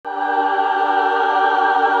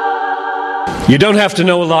You don't have to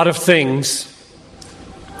know a lot of things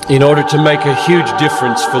in order to make a huge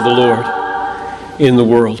difference for the Lord in the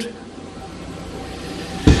world.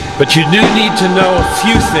 But you do need to know a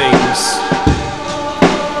few things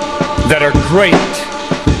that are great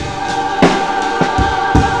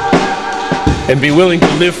and be willing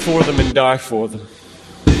to live for them and die for them.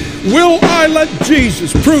 Will I let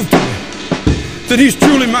Jesus prove to me that He's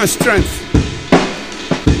truly my strength?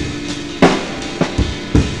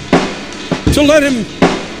 To let Him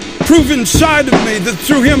prove inside of me that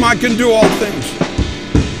through Him I can do all things.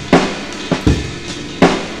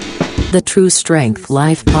 The True Strength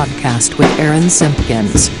Life Podcast with Aaron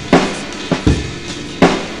Simpkins.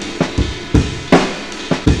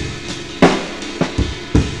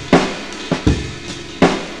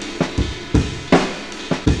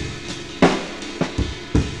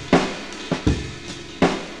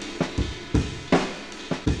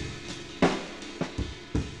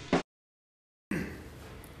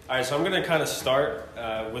 All right, so I'm going to kind of start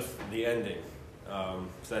with the ending,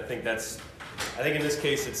 because I think in this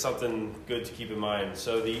case it's something good to keep in mind.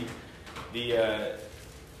 So the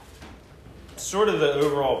sort of the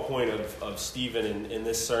overall point of Stephen in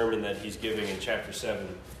this sermon that he's giving in chapter 7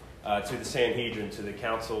 to the Sanhedrin, to the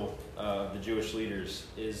council of the Jewish leaders,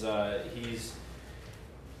 is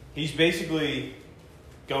he's basically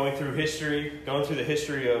going through the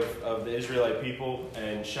history of the Israelite people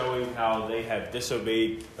and showing how they have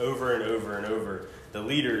disobeyed over and over and over the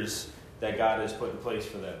leaders that God has put in place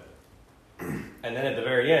for them. And then at the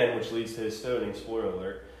very end, which leads to his stoning, spoiler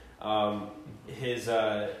alert, he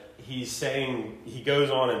goes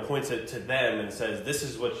on and points it to them and says, this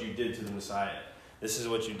is what you did to the Messiah. This is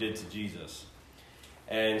what you did to Jesus.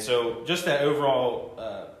 And so just that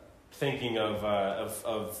overall thinking of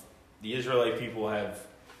the Israelite people have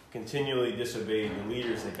continually disobeyed the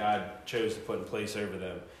leaders that God chose to put in place over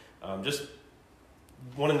them. Just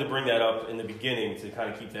wanted to bring that up in the beginning to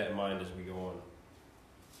kind of keep that in mind as we go on.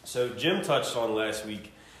 So Jim touched on last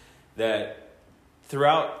week that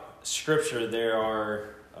throughout Scripture there are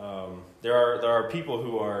people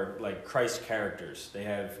who are like Christ characters. They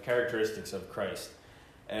have characteristics of Christ,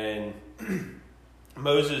 and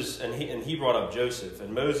Moses and he brought up Joseph,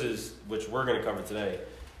 and Moses, which we're going to cover today,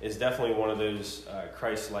 is definitely one of those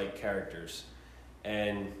Christ-like characters,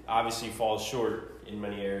 and obviously falls short in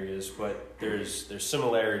many areas, but there's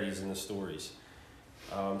similarities in the stories.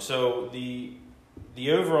 So the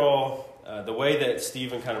overall, the way that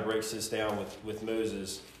Stephen kind of breaks this down with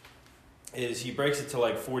Moses is he breaks it to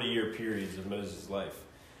like 40-year periods of Moses' life.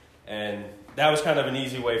 And that was kind of an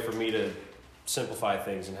easy way for me to simplify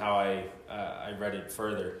things and how I read it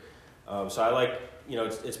further. So I like,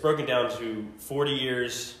 it's broken down to 40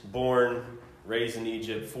 years born, raised in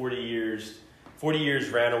Egypt, 40 years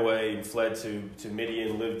ran away and fled to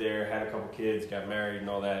Midian, lived there, had a couple kids, got married and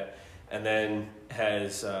all that, and then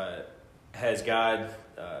has God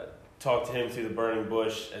talk to him through the burning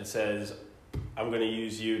bush and says, I'm going to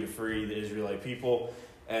use you to free the Israelite people.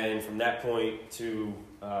 And from that point to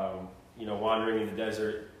wandering in the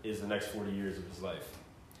desert is the next 40 years of his life.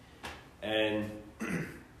 And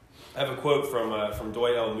I have a quote from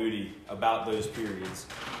Dwight L. Moody about those periods.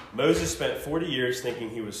 Moses spent 40 years thinking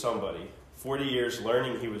he was somebody, 40 years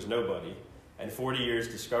learning he was nobody, and 40 years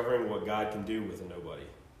discovering what God can do with a nobody.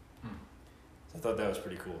 I thought that was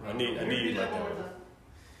pretty cool. I knew you'd like that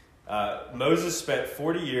one. Moses spent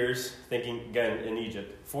 40 years thinking, again in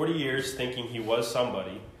Egypt, 40 years thinking he was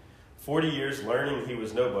somebody, 40 years learning he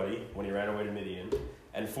was nobody when he ran away to Midian,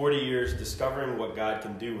 and 40 years discovering what God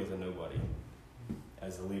can do with a nobody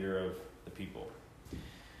as the leader of the people.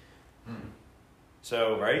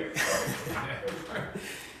 So, right?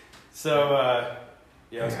 So, I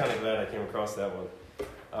was kind of glad I came across that one.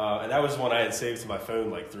 And that was one I had saved to my phone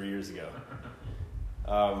like 3 years ago.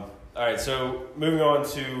 All right, so moving on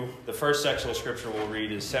to the first section of Scripture we'll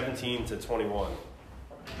read is 17 to 21.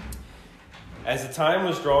 As the time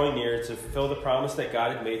was drawing near to fulfill the promise that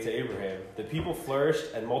God had made to Abraham, the people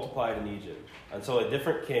flourished and multiplied in Egypt, until a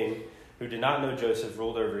different king, who did not know Joseph,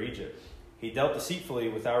 ruled over Egypt. He dealt deceitfully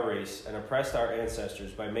with our race and oppressed our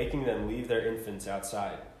ancestors by making them leave their infants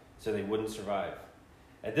outside, so they wouldn't survive.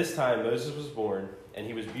 At this time Moses was born, and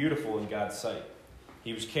he was beautiful in God's sight.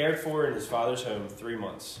 He was cared for in his father's home 3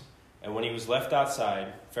 months, and when he was left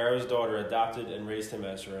outside, Pharaoh's daughter adopted and raised him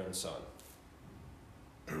as her own son.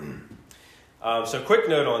 So quick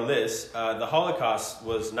note on this, the Holocaust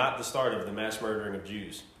was not the start of the mass murdering of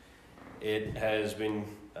Jews. It has been,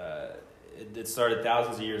 it started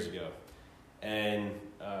thousands of years ago. And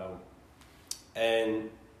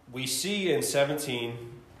we see in 17,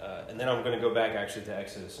 and then I'm going to go back actually to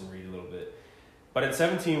Exodus and read a little bit. But in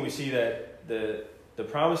 17, we see that the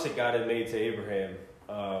promise that God had made to Abraham,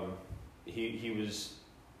 he was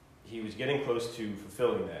getting close to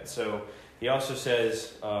fulfilling that. So he also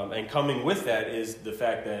says, and coming with that is the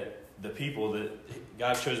fact that the people, that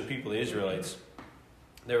God's chosen people, the Israelites,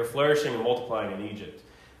 they were flourishing and multiplying in Egypt.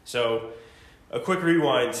 So a quick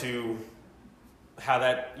rewind to how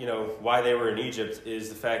that, why they were in Egypt is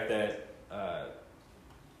the fact that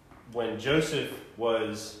when Joseph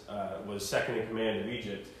was second in command of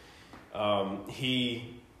Egypt,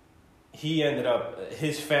 he ended up,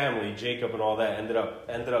 his family, Jacob and all that,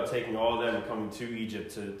 ended up taking all of them and coming to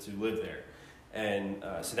Egypt to live there. And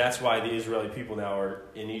so that's why the Israeli people now are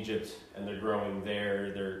in Egypt, and they're growing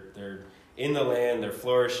there. They're in the land. They're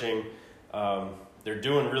flourishing. They're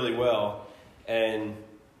doing really well. And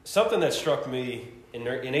something that struck me in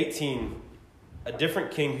 18, a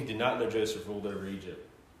different king who did not know Joseph ruled over Egypt.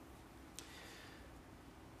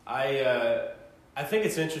 I think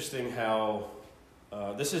it's interesting how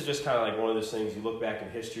this is just kind of like one of those things you look back in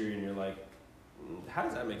history and you're like, how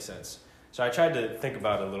does that make sense? So I tried to think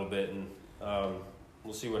about it a little bit, and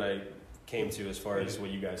we'll see what I came to as far as what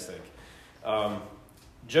you guys think.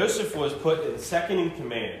 Joseph was put in second in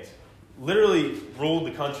command, literally ruled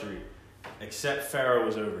the country, except Pharaoh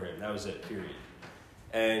was over him. That was it, period.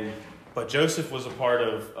 But Joseph was a part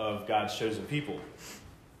of God's chosen people.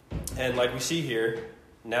 And like we see here,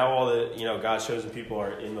 now all the God's chosen people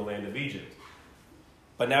are in the land of Egypt.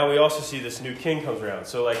 But now we also see this new king comes around.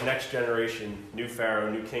 So like next generation, new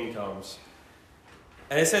Pharaoh, new king comes.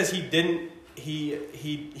 And it says he did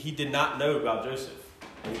not know about Joseph.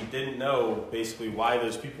 And he didn't know basically why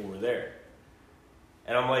those people were there.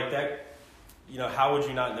 And I'm like, that, how would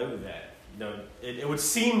you not know that? It would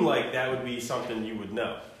seem like that would be something you would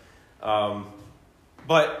know.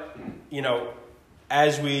 But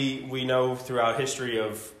as we know throughout history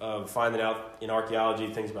of finding out in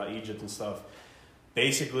archaeology things about Egypt and stuff,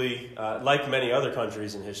 basically, like many other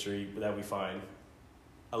countries in history that we find,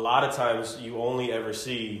 a lot of times you only ever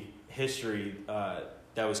see history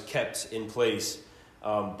that was kept in place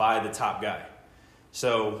by the top guy.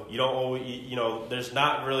 So you don't always, there's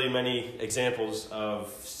not really many examples of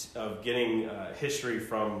getting history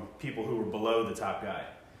from people who were below the top guy.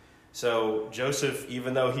 So Joseph,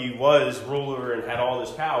 even though he was ruler and had all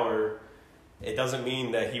this power, it doesn't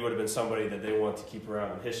mean that he would have been somebody that they want to keep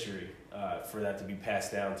around in history for that to be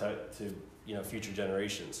passed down to future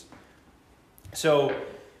generations. So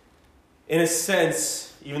in a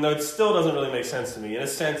sense, even though it still doesn't really make sense to me, in a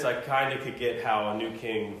sense I kind of could get how a new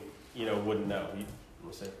king, wouldn't know.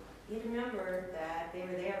 You remember that they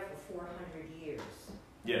were there for 400 years.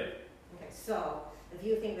 Yeah. Okay, so if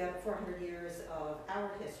you think about 400 years of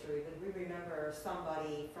our history, but we remember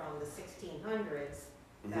somebody from the 1600s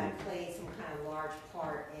that played some kind of large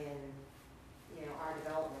part in, our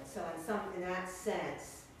development. So in that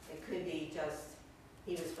sense, it could be just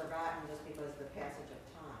he was forgotten just because of the passage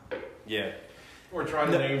of time. Yeah. Or try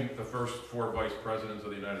to name the first 4 vice presidents of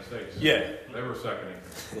the United States. Yeah. They were second in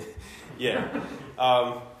command. Yeah.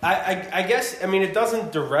 I guess, it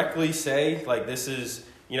doesn't directly say, like, this is,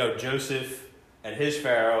 Joseph and his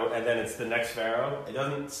Pharaoh, and then it's the next Pharaoh. It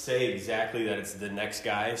doesn't say exactly that it's the next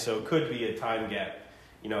guy, so it could be a time gap.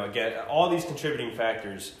 Again, all these contributing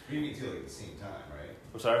factors. You mean too, like at the same time, right?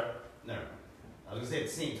 I'm sorry? No. I was going to say at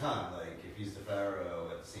the same time, like, if he's the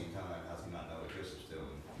Pharaoh at the same time, how's he not know what Joseph's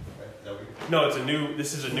doing? Right? Is that what No,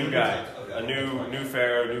 this is a new guy. Okay. A new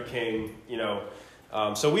Pharaoh, new king,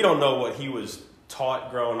 So we don't know what he was taught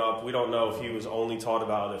growing up. We don't know if he was only taught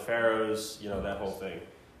about the pharaohs, that whole thing.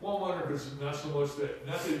 Well, I wonder if it's not so much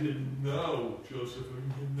not that he didn't know Joseph, or he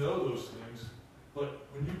didn't know those things, but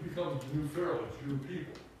when you become the new Pharaoh, it's your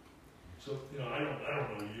people. So, I don't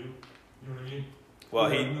know you. You know what I mean? Well,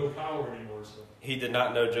 he have no power anymore. So he did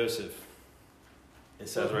not know Joseph. It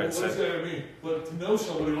says right. What does that mean? But to know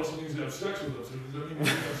somebody also means to have sex with them. So does that mean you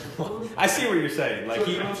have I see what you're saying. Like so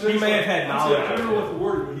he may have had knowledge. I don't know what the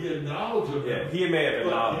word, but he had knowledge of it. Yeah, them. he may have had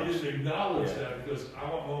knowledge. He didn't acknowledge that because I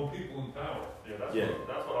want my own people in power. Yeah,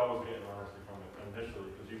 that's what I was getting honestly from it initially,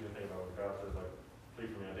 because you can think about what God says, like, please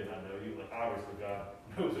for me, I did not know you. Like, obviously God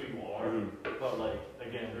knows who you are, but like,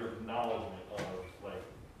 again, there's acknowledgement of, like,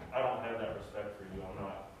 I don't have that respect for you. I'm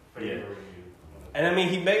not favoring you. And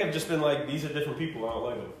he may have just been like, these are different people. I don't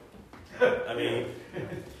like them.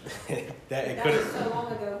 That was so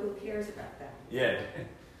long ago. Who cares about that? Yeah.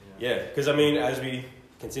 Because as we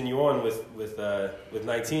continue on with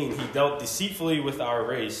 19, he dealt deceitfully with our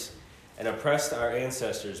race and oppressed our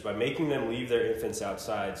ancestors by making them leave their infants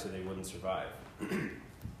outside so they wouldn't survive.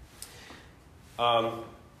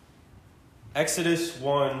 Exodus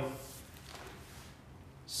 1,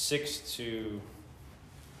 6 to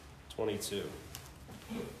 22.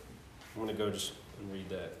 I'm going to go just and read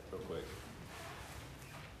that real quick.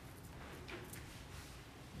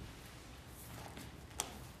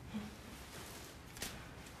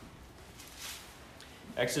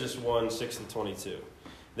 Exodus 1, 6 to 22.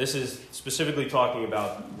 This is specifically talking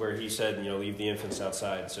about where he said, leave the infants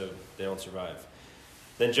outside so they don't survive.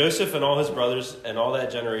 Then Joseph and all his brothers and all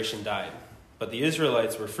that generation died. But the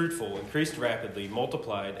Israelites were fruitful, increased rapidly,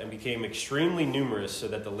 multiplied, and became extremely numerous so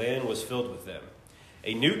that the land was filled with them.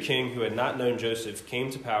 A new king who had not known Joseph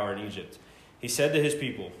came to power in Egypt. He said to his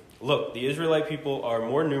people, "Look, the Israelite people are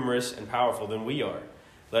more numerous and powerful than we are.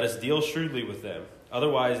 Let us deal shrewdly with them.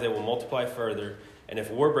 Otherwise they will multiply further, and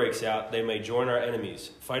if war breaks out, they may join our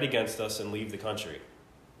enemies, fight against us, and leave the country."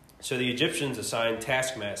 So the Egyptians assigned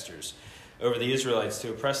taskmasters over the Israelites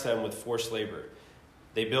to oppress them with forced labor.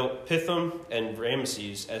 They built Pithom and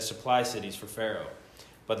Ramesses as supply cities for Pharaoh.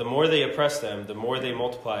 But the more they oppressed them, the more they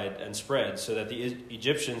multiplied and spread, so that the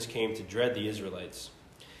Egyptians came to dread the Israelites.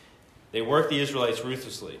 They worked the Israelites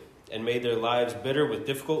ruthlessly and made their lives bitter with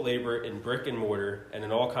difficult labor in brick and mortar and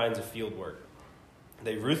in all kinds of field work.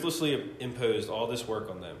 They ruthlessly imposed all this work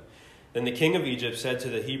on them. Then the king of Egypt said to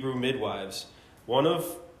the Hebrew midwives, one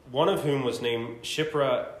of whom was named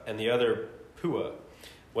Shiphrah and the other Puah,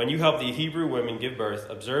 "When you help the Hebrew women give birth,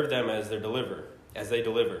 observe them as they deliver.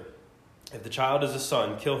 If the child is a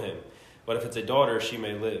son, kill him. But if it's a daughter, she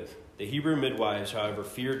may live." The Hebrew midwives, however,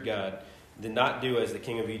 feared God, did not do as the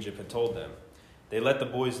king of Egypt had told them. They let the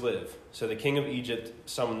boys live. So the king of Egypt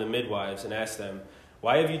summoned the midwives and asked them,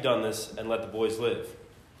 "Why have you done this and let the boys live?"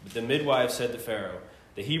 But the midwives said to Pharaoh,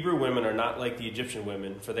 "The Hebrew women are not like the Egyptian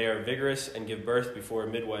women, for they are vigorous and give birth before a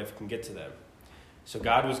midwife can get to them." So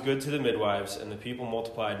God was good to the midwives, and the people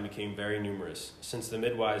multiplied and became very numerous. Since the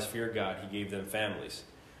midwives feared God, he gave them families.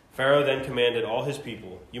 Pharaoh then commanded all his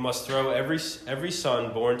people, "You must throw every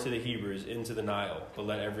son born to the Hebrews into the Nile, but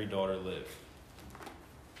let every daughter live."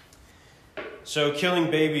 So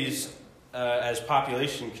killing babies as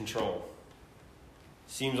population control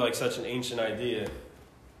seems like such an ancient idea,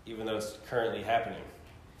 even though it's currently happening.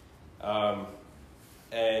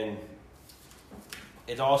 And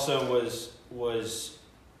it also was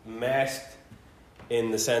masked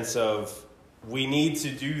in the sense of, we need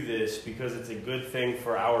to do this because it's a good thing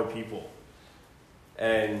for our people.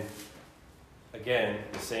 And again,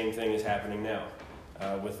 the same thing is happening now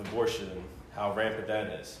with abortion and how rampant that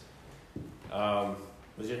is.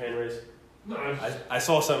 Was your hand raised? No, I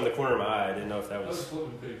saw something in the corner of my eye. I didn't know if that I was was...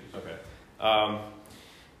 flipping pages. Okay.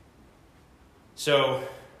 So,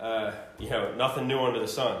 nothing new under the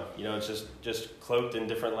sun. It's just cloaked in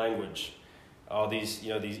different language. All these,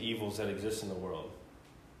 these evils that exist in the world.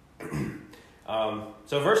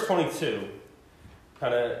 So verse 22,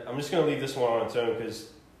 I'm just going to leave this one on its own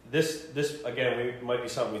because this again, might be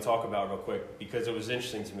something we talk about real quick because it was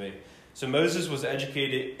interesting to me. So Moses was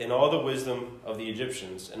educated in all the wisdom of the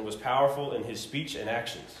Egyptians and was powerful in his speech and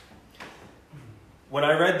actions. When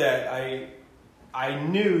I read that, I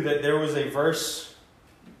knew that there was a verse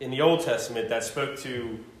in the Old Testament that spoke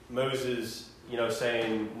to Moses,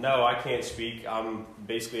 saying, "No, I can't speak. I'm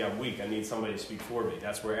weak. I need somebody to speak for me."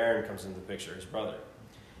 That's where Aaron comes into the picture, his brother.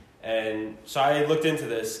 And so I looked into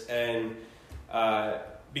this, and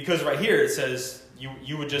because right here it says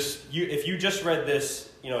if you just read this,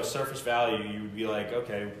 surface value, you would be like,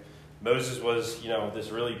 okay, Moses was, this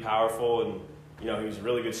really powerful, and he was a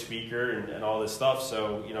really good speaker and all this stuff.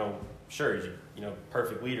 So sure, he's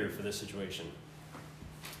perfect leader for this situation.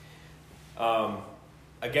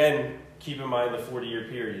 Again, keep in mind the 40-year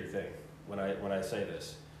period thing when I say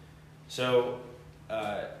this. So,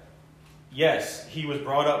 yes, he was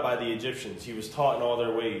brought up by the Egyptians. He was taught in all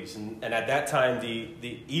their ways, and at that time,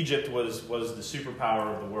 the Egypt was the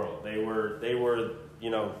superpower of the world. They were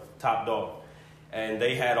top dog, and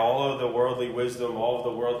they had all of the worldly wisdom, all of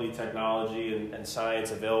the worldly technology and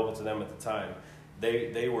science available to them at the time.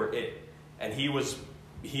 They were it, and he was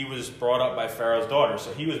brought up by Pharaoh's daughter,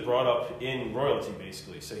 so he was brought up in royalty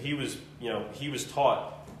basically. So he was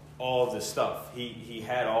taught all of this stuff. He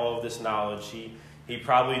had all of this knowledge. He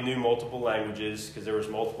probably knew multiple languages because there was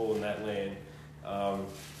multiple in that land.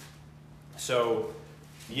 So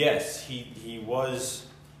yes, he was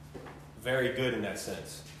very good in that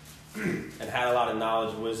sense and had a lot of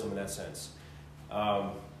knowledge and wisdom in that sense.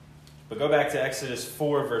 But go back to Exodus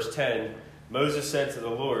 4 verse 10. Moses said to the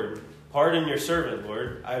Lord, "Pardon your servant,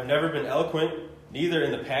 Lord. I have never been eloquent, neither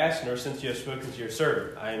in the past nor since you have spoken to your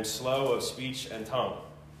servant. I am slow of speech and tongue."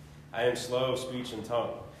 I am slow of speech and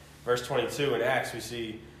tongue. Verse 22 in Acts, we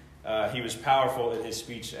see he was powerful in his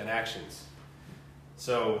speech and actions.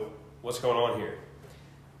 So what's going on here?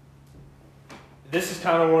 this is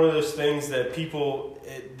kind of one of those things that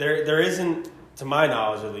there isn't, to my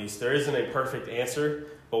knowledge at least, there isn't a perfect answer.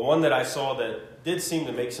 But one that I saw that did seem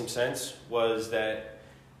to make some sense was that,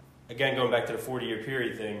 again, going back to the 40-year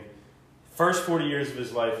period thing, first 40 years of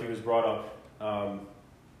his life, he was brought up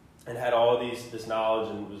and had all of this knowledge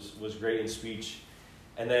and was great in speech.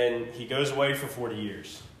 And then he goes away for 40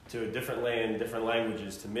 years to a different land, different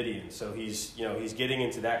languages, to Midian. So he's getting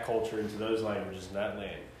into that culture, into those languages in that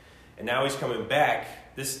land. And now he's coming back.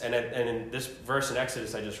 And in this verse in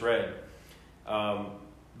Exodus I just read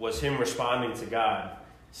was him responding to God,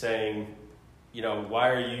 saying, why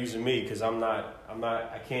are you using me? Because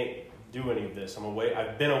I can't do any of this.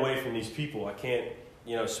 I've been away from these people. I can't,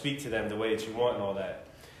 speak to them the way that you want and all that.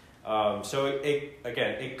 So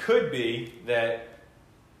it could be that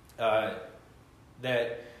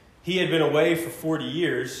that he had been away for 40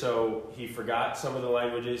 years, so he forgot some of the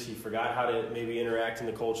languages, he forgot how to maybe interact in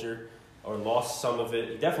the culture, or lost some of it.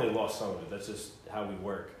 He definitely lost some of it. That's just how we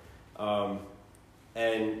work.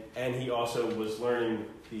 And he also was learning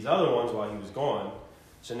these other ones while he was gone.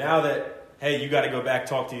 So now that, hey, you got to go back,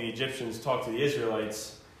 talk to the Egyptians, talk to the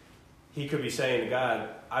Israelites, he could be saying to God,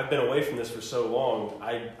 I've been away from this for so long,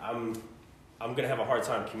 I'm going to have a hard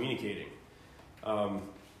time communicating.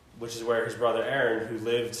 Which is where his brother Aaron, who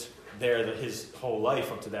lived there his whole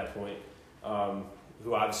life up to that point,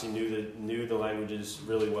 who obviously knew the languages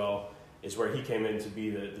really well, is where he came in to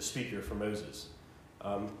be the speaker for Moses.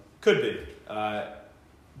 Could be.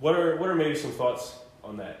 What are maybe some thoughts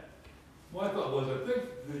on that? My thought was, I think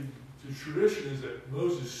the tradition is that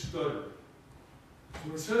Moses stuttered.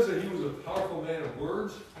 When it says that he was a powerful man of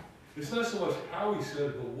words, it's not so much how he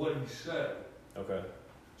said it, but what he said. Okay.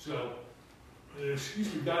 So, an excuse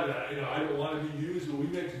to God that I don't want to be used, but we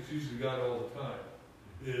make excuses to God all the time,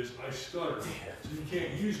 is I stutter, so you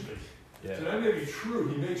can't use me. Yeah. So that may be true.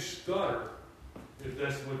 He may stutter, if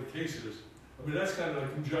that's what the case is. I mean, that's kind of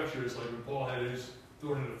like conjecture. It's like when Paul had his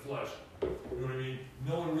thorn in the flesh. You know what I mean?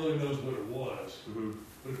 No one really knows what it was. Mm-hmm.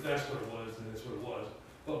 But if that's what it was, then that's what it was.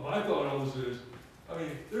 But my thought always is,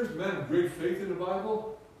 there's men of great faith in the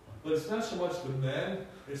Bible, but it's not so much the men,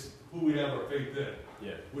 it's who we have our faith in.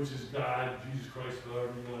 Yeah. Which is God, Jesus Christ,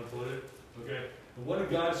 however you want to put it. Okay? And what did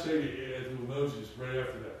God say to Moses right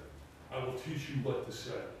after that? I will teach you what to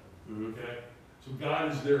say. Mm-hmm. Okay? So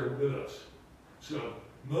God is there with us. So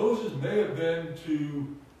Moses may have been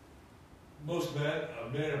to most men a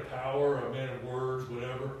man of power, a man of words,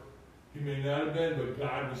 whatever. He may not have been, but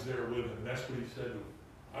God was there with him. And that's what he said to him.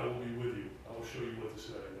 I will be with you. I will show you what to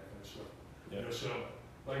say, that kind of stuff. Yeah. So,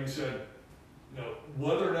 like you said,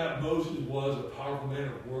 whether or not Moses was a powerful man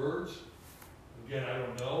of words, again, I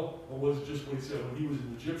don't know. Or was it just what he said when he was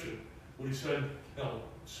an Egyptian? What he said,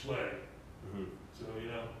 sway. Mm-hmm. So,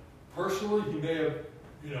 personally, he may have,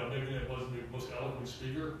 maybe that wasn't the most eloquent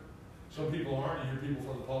speaker. Some people aren't. You hear people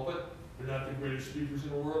from the pulpit. They're not the greatest speakers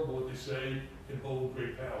in the world, but what they say can hold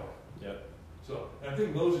great power. Yep. So, I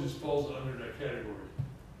think Moses falls under that category.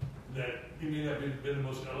 That he may not have been the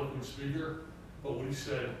most eloquent speaker, but what he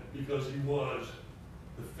said, because he was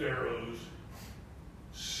the Pharaoh's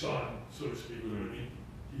son, so to speak, you know what I mean?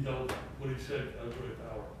 He held what he said a great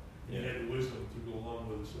power. Yeah. He had the wisdom to go along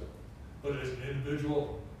with it. But as an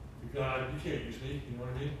individual, God, you can't use me, you know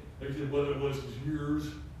what I mean? Like I said, whether it was his years,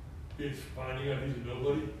 it's finding out he's a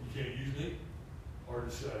nobody, you can't use me, hard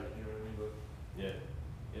to say, you know what I mean? But yeah,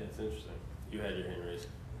 it's interesting. You had your hand raised.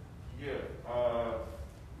 Yeah,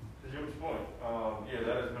 to Jim's point,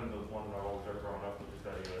 that has been the one that I've always heard growing up, which is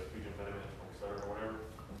that speech impediment, or stutter, or whatever.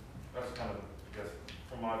 That's kind of, I guess,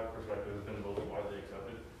 from my perspective, has been most widely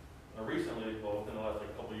accepted. Recently, within the last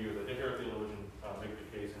couple of years, I did hear a theologian make the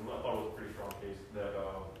case, and I thought it was a pretty strong case, that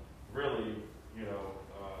really,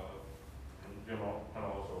 and Jim kind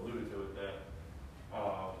of also alluded to it, that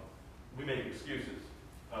we make excuses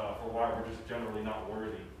for why we're just generally not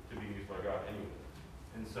worthy to be used by God anyway.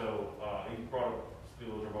 And so he brought up,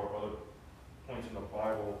 theologian brought up other points in the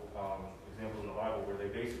Bible, examples in the Bible, where they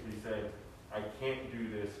basically said, I can't do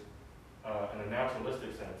this in a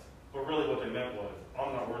naturalistic sense. But really what they meant was,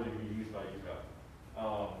 I'm not worthy to be used by you,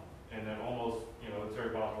 God. And then almost, it's very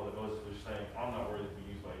possible that Moses was saying, I'm not worthy to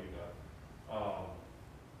be used by you, God.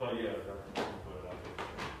 But yeah, that's put it out there.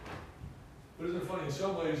 But isn't it funny, in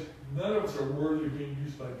some ways, none of us are worthy of being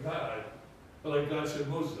used by God. But like God said,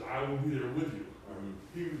 Moses, I will be there with you.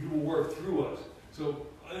 He will work through us. So,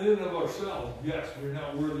 in and of ourselves, yes, we're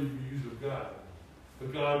not worthy to be used of God.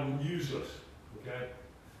 But God will use us, okay?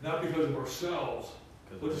 Not because of ourselves.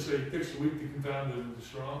 Let's just say he picks the weak to confound the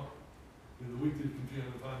strong. The weak to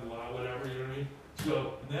confound the wild, whatever, you know what I mean?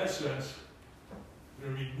 So, in that sense,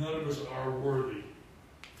 none of us are worthy.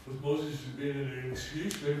 Was Moses being an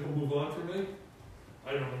excuse? Maybe he'll move on from me?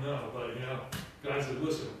 I don't know, but you know, God said,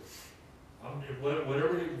 listen,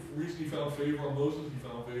 whatever reason he found favor on Moses, he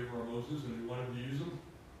found favor on Moses, and he wanted to use him.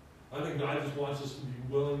 I think God just wants us to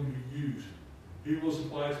be willing to be used. He will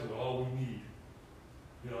supply us with all we need.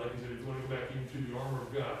 You know, like he said, if you want to go back into the armor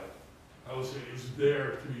of God, I would say it's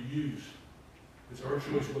there to be used. It's our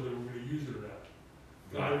choice whether we're going to use it or not.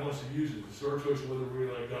 God wants to use it. It's our choice whether we're going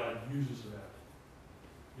to let God use us or not.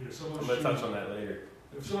 You know, some of us I'm going to touch choose- on that later.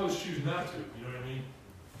 If some of us choose not to, you know what I mean?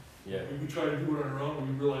 Yeah. We try to do it on our own,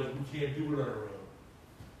 we realize we can't do it on our own.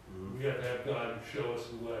 Mhm. We have to have God show us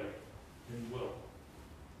the way, and He will.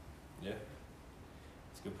 Yeah.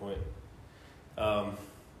 That's a good point. All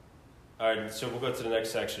right, so we'll go to the next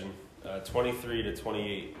section, 23 to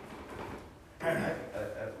 28. Real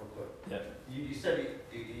quick. Yeah. You said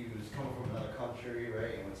he was coming from another country,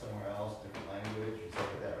 right? And went somewhere else, different language, and stuff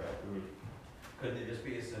like that, right? Mhm. Couldn't it just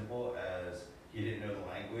be as simple as he didn't know the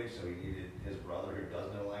language, so he needed his brother who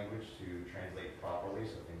does know the language to translate properly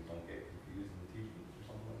so things don't get confused in the teachings or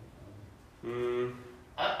something?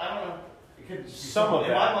 I don't know. It could just be Some simple. of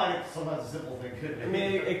In that. my mind, sometimes a simple thing could be. I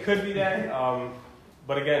mean, it could be that,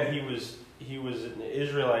 but again, he was an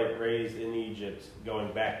Israelite raised in Egypt,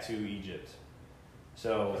 going back to Egypt.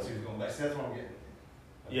 So That's, he was going back. See, that's what I'm getting.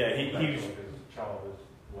 yeah, he was Childish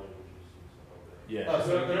languages and stuff like that. yeah. Oh,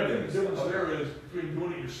 So I think the difference there is between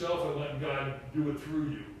doing it yourself and letting God do it through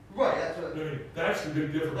you. Right, that's I what. mean, that's the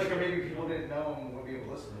big difference. Like, or maybe people didn't know and wouldn't be able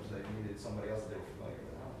to listen, so they needed somebody else that they were familiar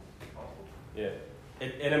with. Yeah,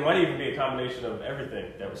 and it might even be a combination of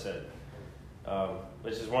everything that was said,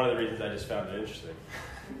 which is one of the reasons I just found it interesting.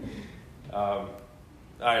 All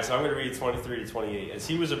right, so I'm going to read 23 to 28. As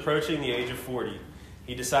he was approaching the age of 40,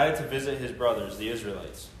 he decided to visit his brothers, the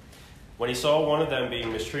Israelites. When he saw one of them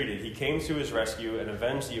being mistreated, he came to his rescue and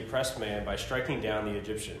avenged the oppressed man by striking down the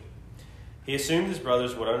Egyptian. He assumed his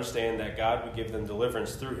brothers would understand that God would give them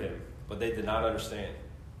deliverance through him, but they did not understand.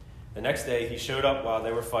 The next day he showed up while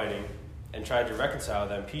they were fighting and tried to reconcile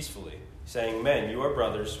them peacefully, saying, "Men, you are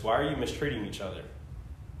brothers. Why are you mistreating each other?"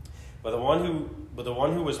 But the one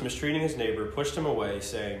who was mistreating his neighbor pushed him away,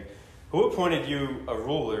 saying, "Who appointed you a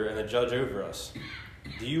ruler and a judge over us?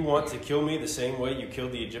 Do you want to kill me the same way you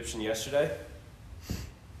killed the Egyptian yesterday?"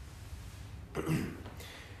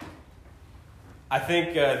 I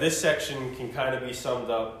think this section can kind of be summed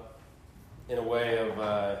up in a way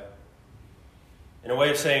of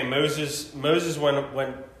saying Moses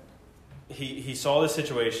when he saw the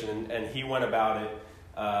situation and he went about it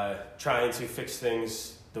trying to fix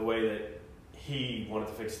things the way that he wanted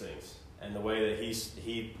to fix things and the way that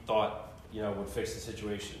he thought would fix the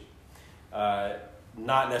situation,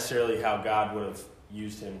 not necessarily how God would have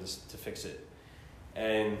used him to fix it.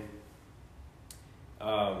 And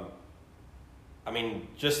I mean,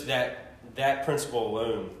 just that principle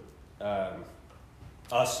alone,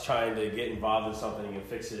 us trying to get involved in something and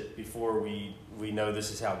fix it before we know this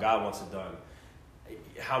is how God wants it done,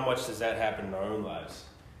 how much does that happen in our own lives?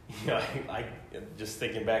 I just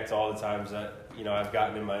thinking back to all the times that I've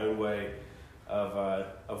gotten in my own way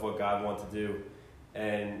of what God wants to do,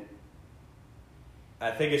 and I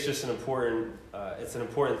think it's just an important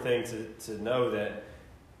thing to know that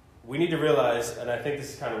we need to realize, and I think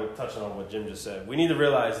this is kind of touching on what Jim just said. We need to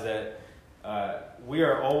realize that we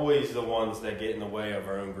are always the ones that get in the way of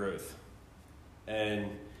our own growth, and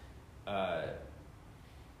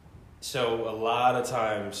so a lot of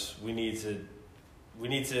times we need to.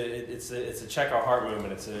 It's a check our heart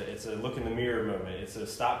moment. It's a look in the mirror moment. It's a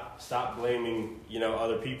stop blaming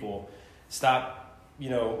other people. Stop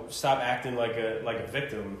acting like a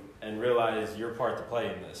victim and realize your part to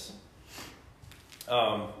play in this.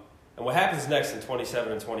 And what happens next in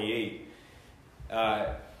 27 and 28?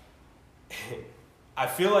 I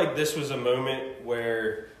feel like this was a moment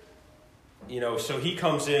where so he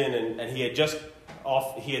comes in and he had just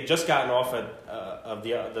gotten off of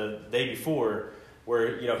the day before,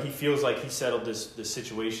 where he feels like he settled this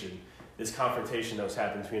situation, this confrontation that was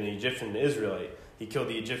happening between the Egyptian and the Israelite. He killed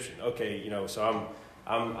the Egyptian. Okay, so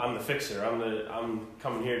I'm the fixer. I'm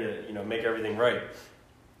coming here to make everything right.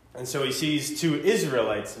 And so he sees two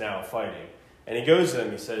Israelites now fighting, and he goes to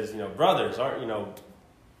them. He says, brothers, aren't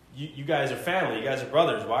you guys are family. You guys are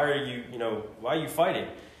brothers. Why are you fighting?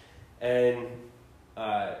 And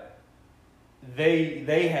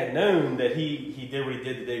they had known that he did what he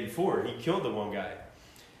did the day before. He killed the one guy.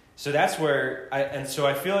 So that's where I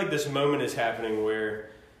feel like this moment is happening where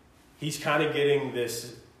he's kind of getting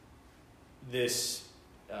this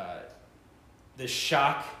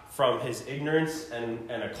shock from his ignorance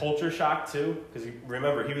and a culture shock too, because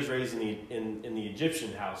remember he was raised in the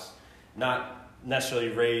Egyptian house, not necessarily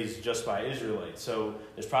raised just by Israelites. So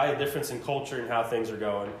there's probably a difference in culture and how things are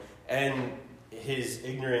going, and his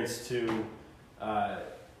ignorance to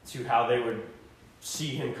how they would see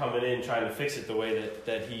him coming in trying to fix it the way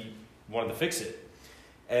that he wanted to fix it.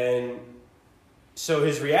 And so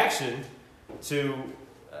his reaction to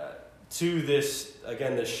this,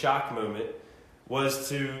 again, this shock moment, was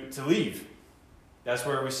to leave. That's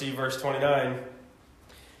where we see verse 29.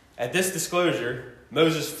 At this disclosure,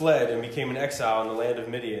 Moses fled and became an exile in the land of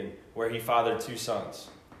Midian, where he fathered 2 sons.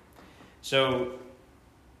 So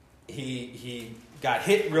he got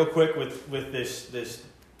hit real quick with this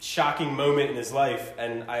shocking moment in his life,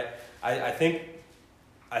 and I think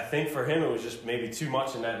for him it was just maybe too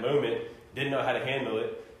much in that moment. Didn't know how to handle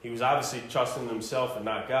it. He was obviously trusting himself and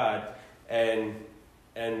not God, and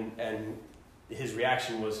his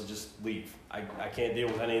reaction was to just leave. I can't deal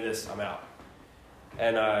with any of this. I'm out.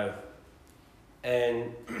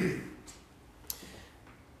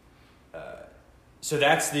 So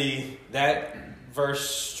that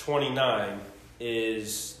verse 29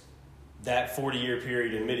 is that 40-year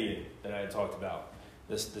period in Midian that I had talked about,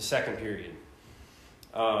 the second period.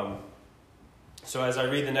 So as I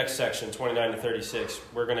read the next section, 29 to 36,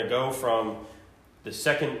 we're going to go from the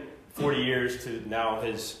second 40 years to now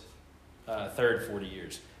his third 40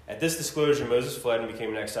 years. At this disclosure, Moses fled and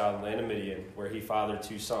became an exile in the land of Midian, where he fathered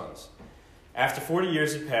 2 sons. After 40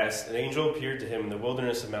 years had passed, an angel appeared to him in the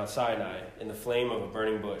wilderness of Mount Sinai in the flame of a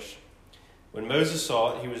burning bush. When Moses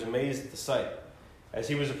saw it, he was amazed at the sight. As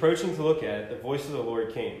he was approaching to look at it, the voice of the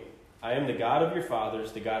Lord came. I am the God of your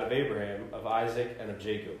fathers, the God of Abraham, of Isaac, and of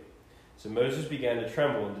Jacob. So Moses began to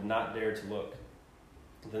tremble and did not dare to look.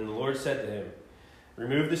 Then the Lord said to him,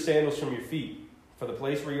 remove the sandals from your feet, for the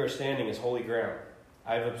place where you are standing is holy ground.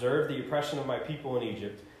 I have observed the oppression of my people in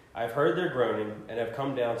Egypt. I have heard their groaning and have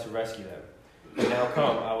come down to rescue them. And now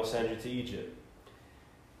come, I will send you to Egypt.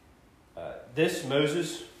 This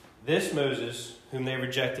Moses, whom they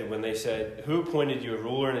rejected when they said, who appointed you a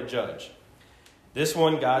ruler and a judge? This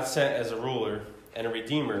one God sent as a ruler and a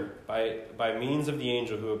redeemer by means of the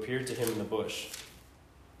angel who appeared to him in the bush.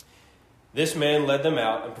 This man led them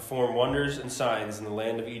out and performed wonders and signs in the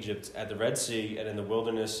land of Egypt, at the Red Sea, and in the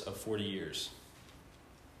wilderness of 40 years.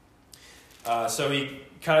 So he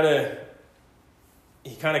kind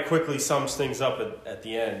of quickly sums things up at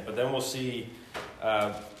the end, but then we'll see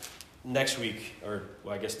next week, or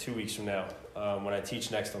well, I guess 2 weeks from now, when I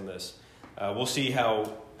teach next on this, we'll see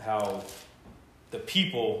how the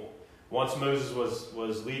people, once Moses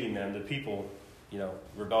was leading them, the people,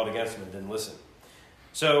 rebelled against him and didn't listen.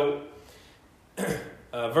 So,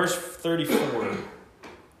 verse 34.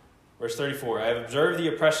 Verse 34, I have observed the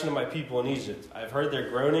oppression of my people in Egypt. I have heard their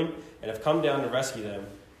groaning and have come down to rescue them.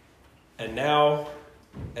 And now,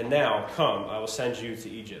 come, I will send you to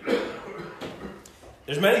Egypt.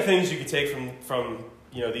 There's many things you could take from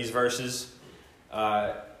these verses.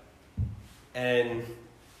 But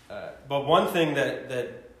one thing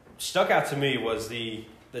that stuck out to me was the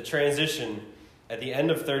transition at the end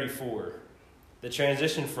of 34. The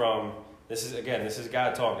transition from, this is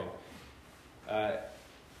God talking.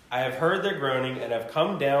 I have heard their groaning and have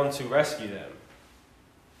come down to rescue them.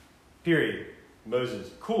 Period.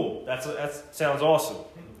 Moses. Cool. That sounds awesome.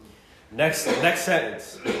 Next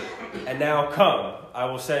sentence. And now come, I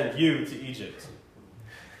will send you to Egypt.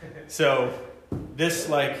 So this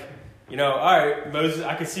all right, Moses,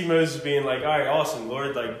 I could see Moses being like, all right, awesome,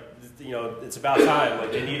 Lord, it's about time.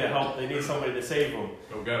 Like they need help. They need somebody to save them.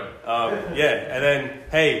 Go get him. Yeah. And then,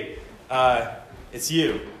 hey, it's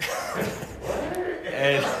you.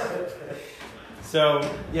 And so,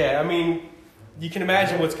 yeah, I mean, you can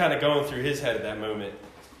imagine what's kind of going through his head at that moment.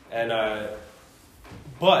 And,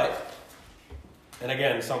 and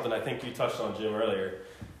again, something I think you touched on, Jim, earlier,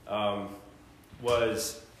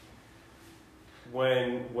 was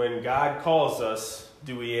when God calls us,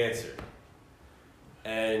 do we answer?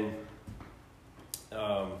 And,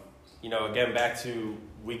 again, back to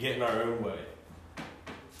we get in our own way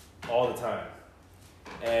all the time.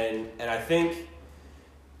 And I think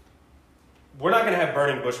we're not going to have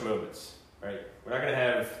burning bush moments, right? We're not going to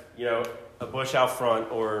have, a bush out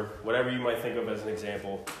front or whatever you might think of as an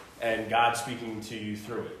example, and God speaking to you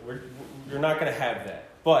through it. You're not going to have that.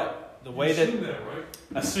 But the way assume that, right?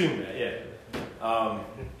 Assume that, yeah.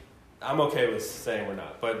 I'm okay with saying we're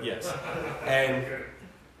not, but yes.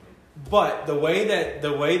 But the way that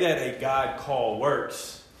a God call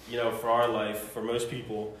works, for our life, for most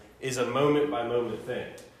people, is a moment by moment thing.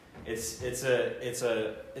 It's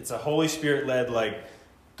a Holy Spirit led,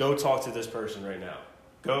 go talk to this person right now.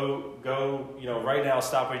 Go, right now,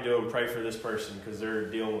 stop what you're doing, pray for this person because they're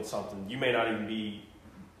dealing with something. You may not even be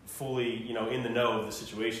fully, in the know of the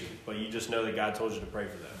situation, but you just know that God told you to pray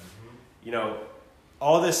for them.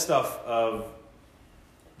 All this stuff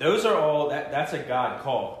those are all, that's a God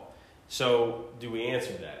call. So do we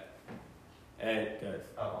answer that? And good.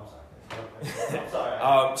 Oh, I'm sorry. I'm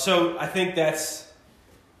sorry. So I think that's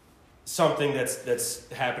something that's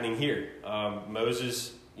happening here.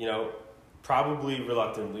 Moses, probably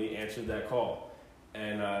reluctantly answered that call,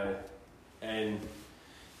 and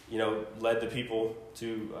led the people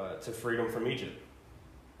to freedom from Egypt.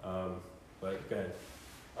 But go ahead.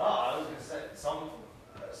 Oh, I was going to say some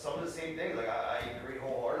of the same things. Like I agree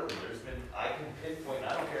wholeheartedly. I can pinpoint.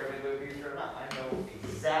 I don't care if they live here or not. I know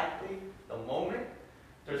exactly the moment.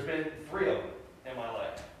 There's been 3 of them in my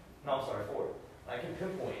life. No, I'm sorry, 4. I can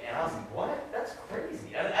pinpoint, and I was like, "What? That's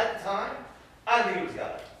crazy." At the time, I think it was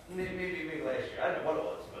God. Maybe last year. I don't know what it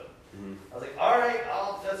was, but I was like, "All right,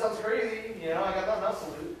 that sounds crazy." I got nothing else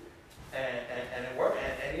to do, and it worked.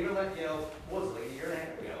 And even like what was it, like a year and a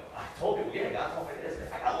half ago? I told people, "Yeah, God told me this."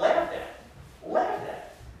 I got laughed at,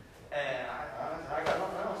 and I got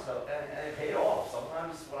nothing else. So and it paid off.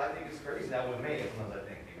 Sometimes what I think is crazy now with me, sometimes I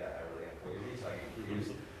think, I really am crazy, so I get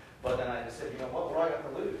confused. But then I just said, what do I got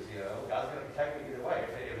to lose? God's going to protect me either way.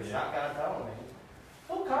 If it's not God telling me,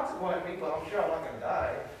 he'll consequence me, but I'm sure I'm not going to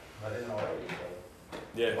die. I didn't already. So.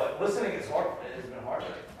 Yeah. But listening is hard. It has been hard.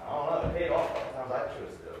 I don't know. It paid off. Sometimes I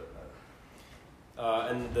chose to do it.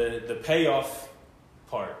 And the payoff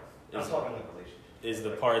part I'm talking like relationship. Is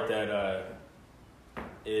the part that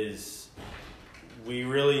is we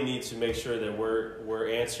really need to make sure that we're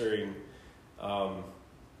answering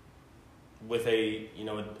with a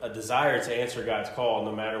desire to answer God's call,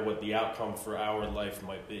 no matter what the outcome for our life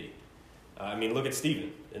might be. Look at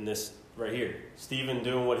Stephen in this right here. Stephen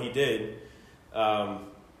doing what he did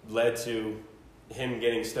led to him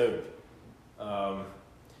getting stoned.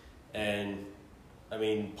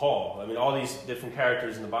 Paul. All these different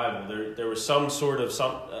characters in the Bible. There was some sort of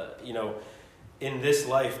in this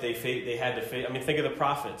life they had to face. Think of the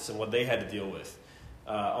prophets and what they had to deal with.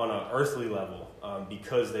 On an earthly level,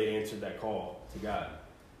 because they answered that call to God.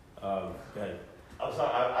 Go ahead. I'm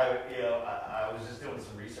sorry. I was just doing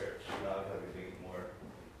some research. I could be more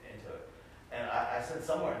into it, and I said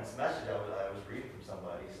somewhere in this message I was reading from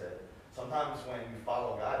somebody. He said sometimes when you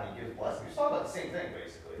follow God and He gives blessings, you're talking about the same thing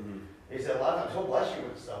basically. He said a lot of times He'll bless you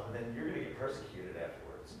with stuff, and then you're going to get persecuted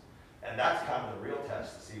afterwards, and that's kind of the real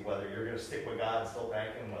test to see whether you're going to stick with God and still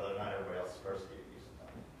thank Him, whether or not everybody else is persecuting you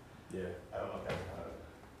sometimes. Yeah. I don't know if that's kind of.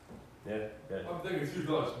 Yeah, good. I'm thinking 2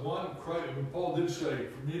 thoughts. One, Paul did say,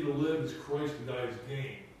 "For me to live is Christ, to die is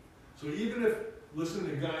gain." So even if listening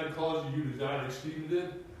to God causes you to die like Stephen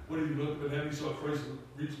did, what did you look up at heaven? You saw Christ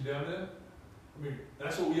reaching down there?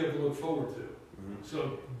 That's what we have to look forward to. Mm-hmm.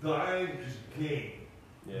 So dying is gain.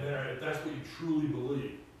 Yeah. If that's what you truly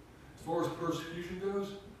believe. As far as persecution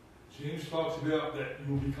goes, James talks about that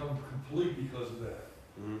you will become complete because of that.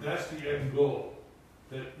 Mm-hmm. That's the end goal.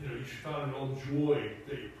 That you should find an old joy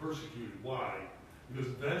that you're persecuted. Why? Because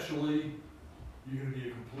eventually you're going to be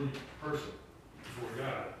a complete person before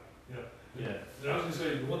God. Yeah. And I was going to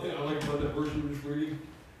say, the one thing I like about that verse we were just reading,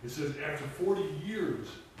 it says after 40 years,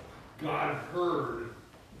 God heard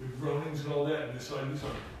the groanings and all that and decided to do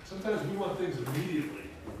something. Sometimes we want things immediately.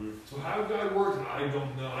 Mm-hmm. So how God works, I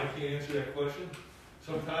don't know. I can't answer that question.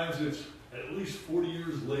 Sometimes it's at least 40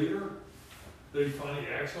 years later that He finally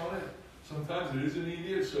acts on it. Sometimes it is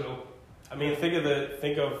immediate. So,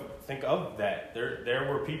 think of that. There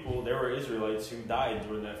were Israelites who died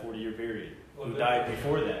during that 40-year period. Who died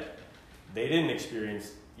before that. They didn't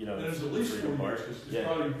experience, there's at least 40 years, because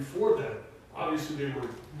probably before that. Obviously, they were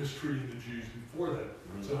mistreating the Jews before that.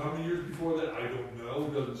 Mm-hmm. So how many years before that? I don't know.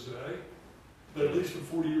 It doesn't say. But at least for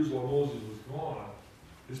 40 years while Moses was gone,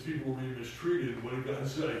 his people were being mistreated. What did God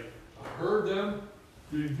say? I heard them.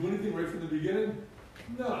 Did He do anything right from the beginning?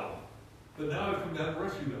 No. But now I've come down to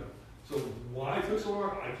rescue them. So why it took so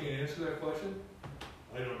long? I can't answer that question.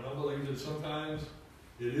 I don't know. But like I said, sometimes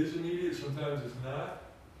it is immediate, sometimes it's not.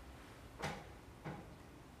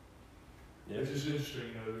 Yeah. It's just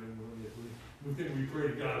interesting. We think we pray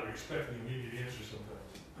to God, we expect an immediate answer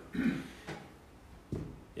sometimes.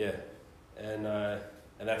 Yeah, and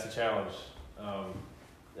that's a challenge.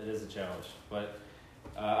 It is a challenge. But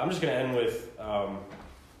I'm just going to end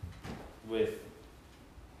with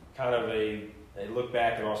kind of a look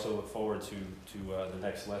back and also look forward to the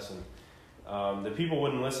next lesson. The people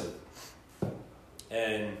wouldn't listen.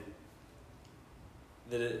 And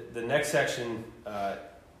the next section,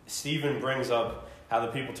 Stephen brings up how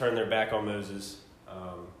the people turned their back on Moses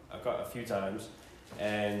a few times.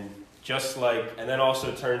 And then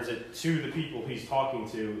also turns it to the people he's talking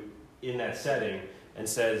to in that setting, and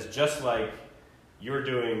says, just like you're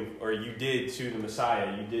doing, or you did to the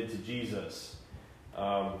Messiah, you did to Jesus,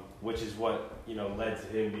 which is what, led to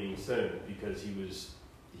him being stoned, because he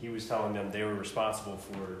was telling them they were responsible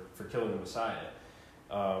for killing the Messiah.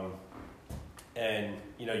 And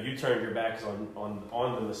you turned your backs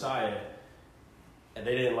on the Messiah, and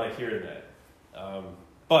they didn't like hearing that.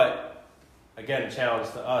 But again, a challenge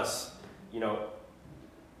to us,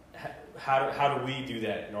 how do we do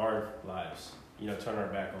that in our lives? Turn our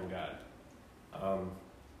back on God,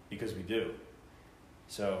 because we do.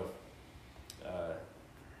 So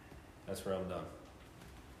that's where I'm done.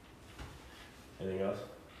 Anything else?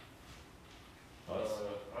 I had a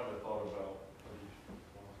thought about.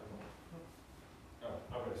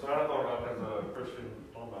 Okay, so I had a thought about, as a Christian,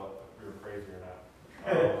 about if we were crazy or not.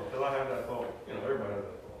 Because I have that thought. Everybody has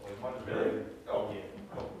that thought. Like, might just be. Oh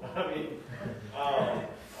yeah. I mean,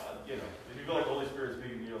 if you feel like the Holy Spirit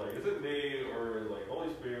speaking, you're like, is it me, or like Holy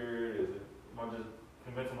Spirit? Am I just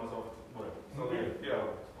convincing myself? Whatever. So yeah.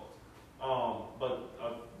 But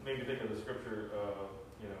made me think of the scripture.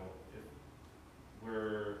 If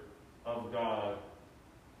we're of God,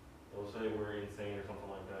 they'll say we're insane or something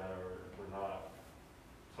like that, or if we're not.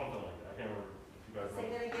 Something like that. I can't remember if you guys Say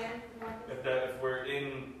that again, Marcus.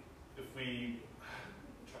 If we,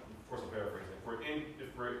 force a paraphrasing,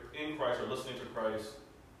 if we're in Christ or listening to Christ,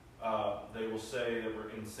 they will say that we're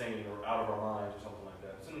insane or out of our minds or something like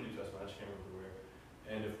that. It's in the New Testament. I just can't remember where.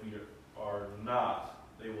 And if we are not,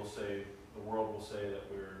 they will say, the world will say that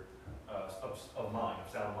we're of mind,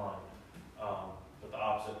 of sound mind. But the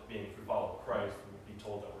opposite being, if we follow Christ, we will be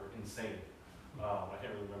told that we're insane. I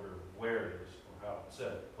can't really remember where it is or how it's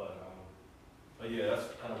said, but yeah, that's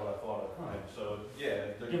kind of what I thought of. Right. So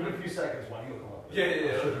yeah, Give it a few seconds, one you'll come up.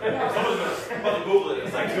 Yeah. Someone's about to Google it.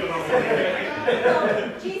 It's like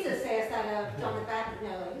Jesus asked that of John the Baptist.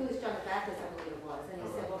 No, who was John the Baptist? I believe it was, and he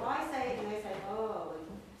said, "Well, I say," and they said, "Oh."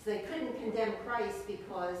 So they couldn't condemn Christ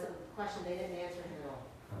because of the question they didn't answer him at all.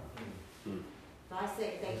 So I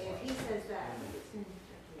say, if he says that,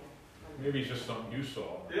 Maybe it's just something you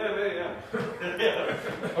saw. Yeah. Or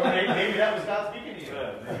maybe that was God speaking to you.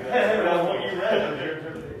 That was what you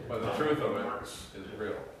read. But the truth of it is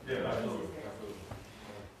real. Yeah, absolutely.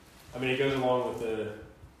 I mean, it goes along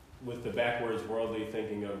with the backwards worldly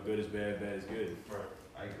thinking of good is bad, bad is good. Right.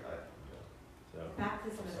 So.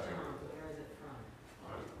 Baptism of John, where is it from?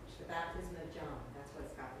 The baptism of John, that's what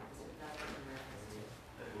it's got. It's the baptism of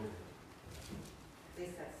John. At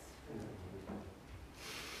least that's.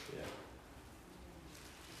 Yeah.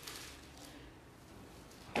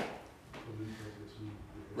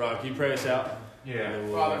 Ron, can you pray us out? Yeah,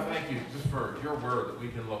 Father, thank you just for your word that we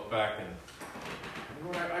can look back and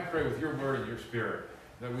Lord, I pray with your word and your spirit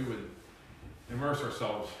that we would immerse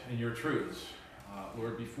ourselves in your truths,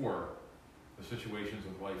 Lord, before the situations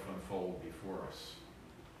of life unfold before us,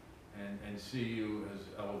 and see you as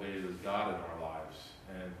elevated as God in our lives,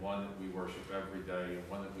 and one that we worship every day, and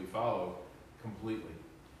one that we follow completely.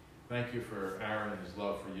 Thank you for Aaron, his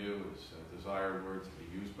love for you, his desire, Lord, to be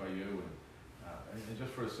used by you, and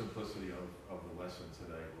just for the simplicity of the lesson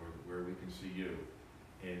today, Lord, where we can see you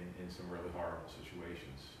in some really horrible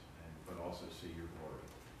situations, but also see your glory.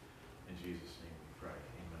 In Jesus' name we pray.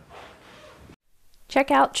 Amen.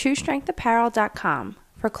 Check out TrueStrengthApparel.com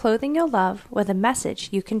for clothing you'll love with a message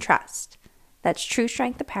you can trust. That's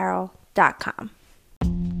TrueStrengthApparel.com.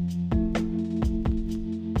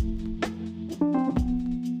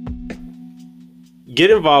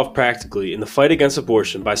 Get involved practically in the fight against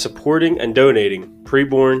abortion by supporting and donating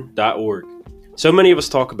preborn.org. So many of us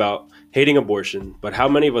talk about hating abortion, but how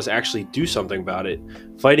many of us actually do something about it,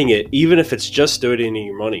 fighting it, even if it's just donating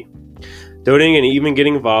your money? Donating and even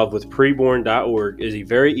getting involved with preborn.org is a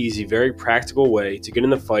very easy, very practical way to get in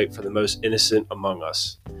the fight for the most innocent among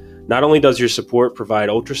us. Not only does your support provide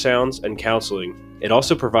ultrasounds and counseling, it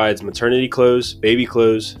also provides maternity clothes, baby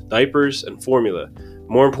clothes, diapers, and formula.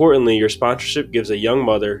 More importantly, your sponsorship gives a young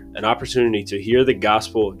mother an opportunity to hear the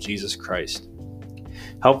gospel of Jesus Christ.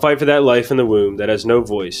 Help fight for that life in the womb that has no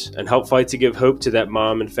voice, and help fight to give hope to that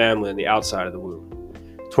mom and family on the outside of the womb.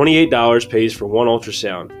 $28 pays for one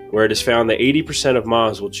ultrasound, where it is found that 80% of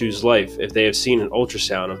moms will choose life if they have seen an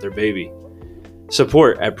ultrasound of their baby.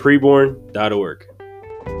 Support at preborn.org.